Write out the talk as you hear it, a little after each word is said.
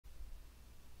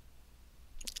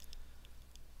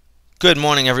Good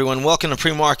morning, everyone. Welcome to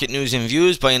Pre-Market News and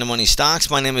Views by InTheMoneyStocks.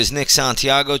 My name is Nick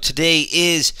Santiago. Today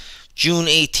is June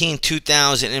 18,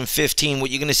 2015.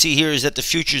 What you're going to see here is that the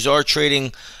futures are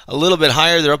trading a little bit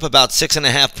higher. They're up about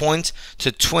 6.5 points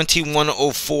to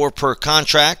 2104 per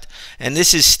contract. And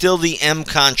this is still the M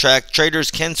contract.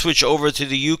 Traders can switch over to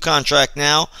the U contract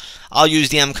now. I'll use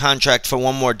the M contract for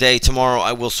one more day. Tomorrow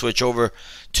I will switch over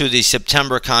to the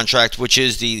September contract, which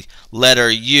is the letter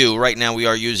U. Right now we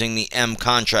are using the M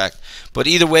contract. But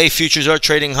either way, futures are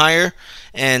trading higher,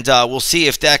 and we'll see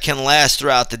if that can last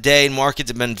throughout the day. Markets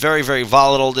have been very, very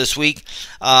volatile this week.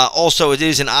 Also, it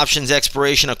is an options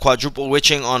expiration, a quadruple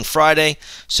witching on Friday,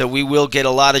 so we will get a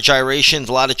lot of gyrations,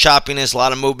 a lot of choppiness, a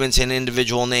lot of movements in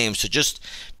individual names. So just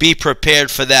be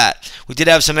prepared for that. We did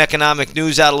have some economic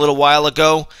news out a little while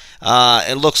ago.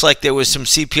 It looks like there was some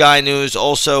CPI news.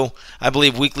 Also, I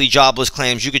believe weekly jobless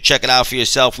claims. You could check it out for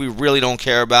yourself. We really don't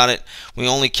care about it. We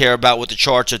only care about what the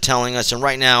charts are telling us. And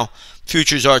right now,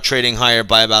 futures are trading higher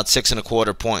by about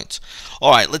 6.25 points.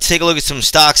 All right, let's take a look at some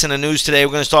stocks in the news today.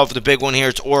 We're going to start off with the big one here.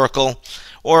 It's Oracle.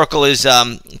 Oracle is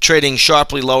trading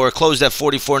sharply lower, closed at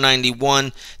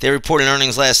 $44.91. They reported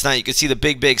earnings last night. You can see the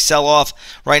big sell-off.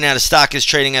 Right now, the stock is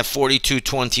trading at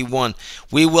 $42.21.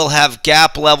 We will have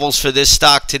gap levels for this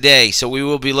stock today, so we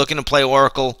will be looking to play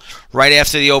Oracle right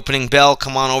after the opening bell.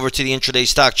 Come on over to the intraday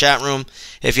stock chat room.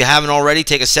 If you haven't already,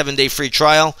 take a 7-day free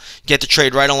trial. Get the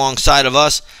trade right alongside of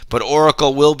us. But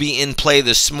Oracle will be in play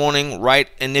this morning, right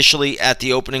initially at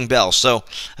the opening bell. So,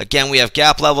 again, we have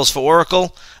gap levels for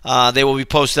Oracle. They will be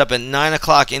posted up at 9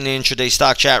 o'clock in the intraday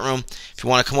stock chat room. If you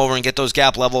want to come over and get those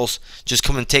gap levels, just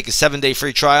come and take a 7-day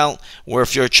free trial. Or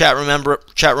if you're a chat room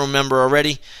member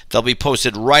already, they'll be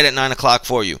posted right at 9 o'clock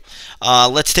for you.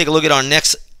 Let's take a look at our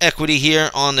next equity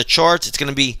here on the charts. It's going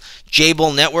to be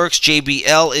Jabil Networks.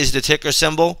 JBL is the ticker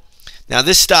symbol. Now,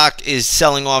 this stock is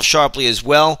selling off sharply as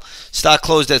well. Stock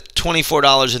closed at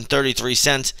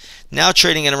 $24.33. Now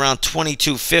trading at around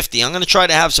 $22.50. I'm going to try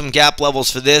to have some gap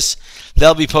levels for this.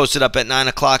 They'll be posted up at 9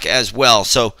 o'clock as well.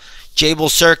 So, Jabil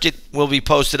Circuit will be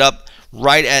posted up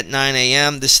right at 9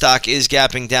 a.m. This stock is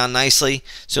gapping down nicely.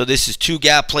 So, this is two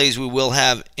gap plays we will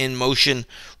have in motion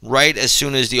right as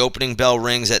soon as the opening bell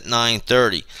rings at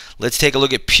 9:30. Let's take a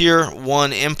look at Pier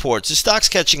 1 Imports. The stock's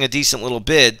catching a decent little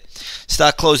bid.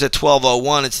 Stock closed at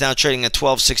 $12.01. It's now trading at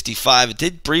 $12.65. It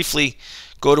did briefly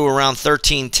go to around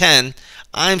 $13.10.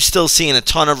 I'm still seeing a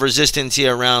ton of resistance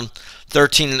here around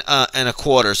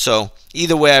 13.25. So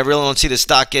either way, I really don't see the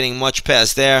stock getting much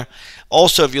past there.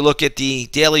 Also, if you look at the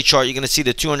daily chart, you're going to see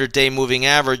the 200-day moving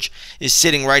average is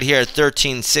sitting right here at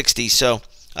 1360. So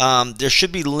there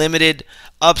should be limited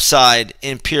upside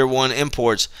in Pier 1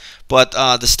 Imports, but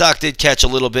the stock did catch a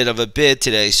little bit of a bid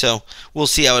today, so we'll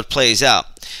see how it plays out.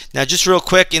 Now, just real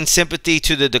quick, in sympathy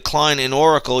to the decline in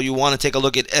Oracle, you want to take a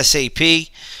look at SAP,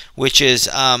 which is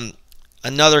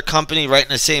another company right in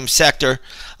the same sector.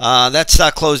 That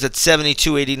stock closed at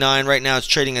 $72.89. Right now it's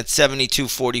trading at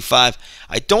 $72.45.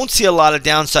 I don't see a lot of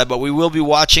downside, but we will be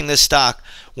watching this stock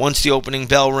once the opening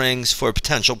bell rings for a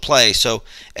potential play. So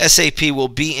SAP will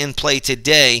be in play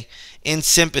today in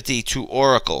sympathy to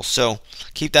Oracle. So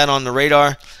keep that on the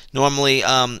radar. Normally,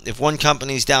 if one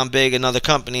company is down big, another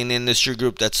company in the industry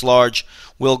group that's large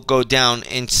will go down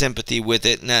in sympathy with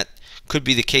it, and that could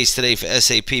be the case today for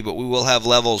SAP, but we will have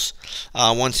levels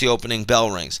once the opening bell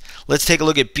rings. Let's take a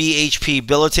look at BHP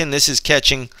Billiton. This is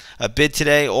catching a bid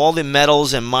today. All the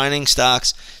metals and mining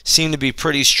stocks seem to be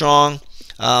pretty strong.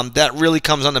 That really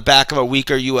comes on the back of a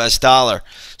weaker U.S. dollar.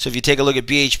 So if you take a look at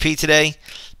BHP today,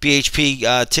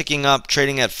 BHP ticking up,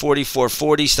 trading at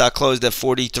 $44.40. Stock closed at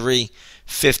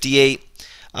 $43.58.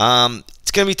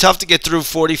 It's going to be tough to get through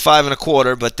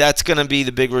 45.25, but that's going to be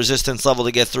the big resistance level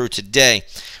to get through today.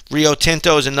 Rio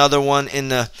Tinto is another one in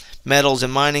the metals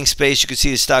and mining space. You can see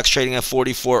the stock's trading at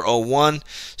 $44.01,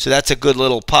 so that's a good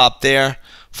little pop there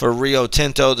for Rio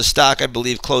Tinto. The stock, I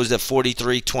believe, closed at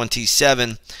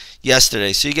 $43.27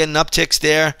 yesterday. So you're getting upticks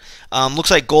there.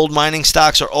 Looks like gold mining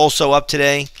stocks are also up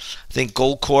today. I think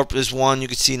Gold Corp is one. You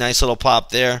can see a nice little pop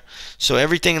there. So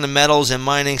everything in the metals and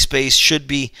mining space should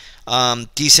be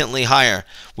decently higher.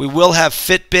 We will have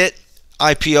Fitbit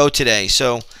IPO today.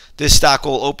 So this stock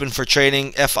will open for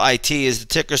trading. FIT is the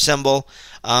ticker symbol.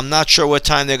 I'm not sure what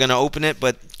time they're going to open it,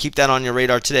 but keep that on your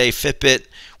radar today. Fitbit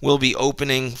will be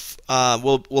opening.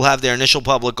 We'll have their initial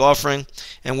public offering,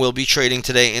 and we'll be trading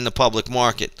today in the public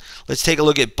market. Let's take a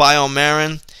look at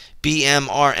BioMarin.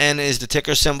 BMRN is the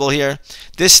ticker symbol here.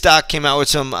 This stock came out with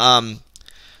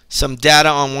some data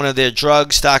on one of their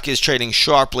drugs. Stock is trading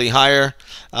sharply higher.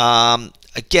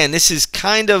 Again, this is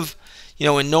kind of,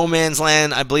 in no man's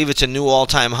land. I believe it's a new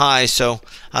all-time high, so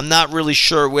I'm not really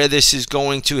sure where this is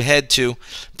going to head to.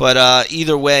 But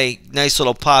either way, nice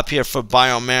little pop here for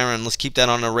BioMarin. Let's keep that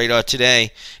on the radar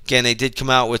today. Again, they did come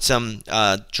out with some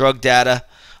drug data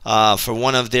for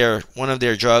one of their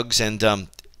drugs, and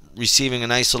receiving a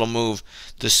nice little move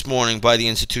this morning by the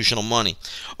institutional money.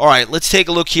 All right, let's take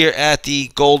a look here at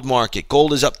the gold market.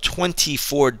 Gold is up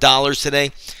 $24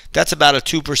 today. That's about a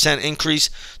 2% increase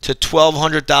to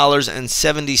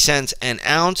 $1,200.70 an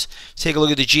ounce. Take a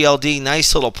look at the GLD.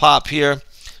 Nice little pop here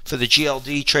for the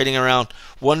GLD, trading around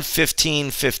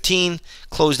 115.15,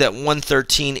 closed at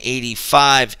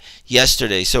 113.85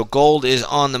 yesterday. So gold is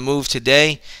on the move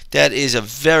today. That is a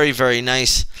very, very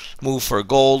nice move for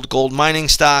gold. Gold mining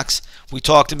stocks, we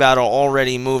talked about, are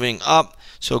already moving up,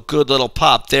 so good little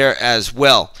pop there as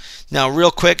well. Now,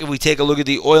 real quick, if we take a look at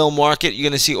the oil market, you're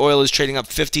going to see oil is trading up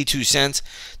 52 cents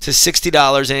to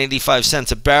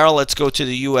 $60.85 a barrel. Let's go to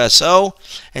the USO,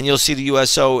 and you'll see the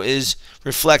USO is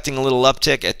reflecting a little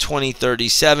uptick at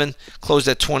 20.37, closed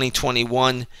at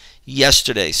 20.21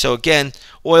 yesterday. So again,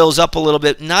 oil's up a little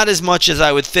bit, not as much as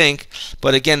I would think,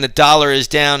 but again, the dollar is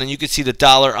down, and you can see the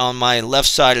dollar on my left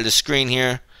side of the screen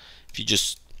here. If you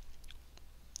just,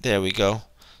 there we go.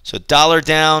 So dollar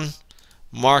down,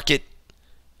 market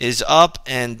is up,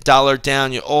 and dollar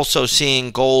down. You're also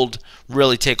seeing gold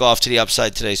really take off to the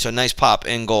upside today. So nice pop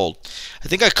in gold. I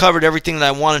think I covered everything that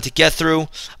I wanted to get through.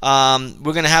 We're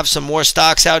going to have some more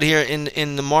stocks out here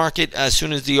in the market as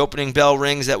soon as the opening bell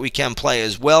rings that we can play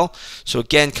as well. So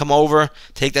again, come over,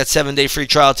 take that 7-day free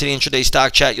trial to the intraday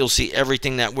stock chat. You'll see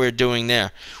everything that we're doing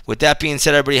there. With that being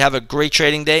said, everybody have a great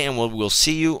trading day, and we'll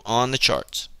see you on the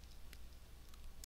charts.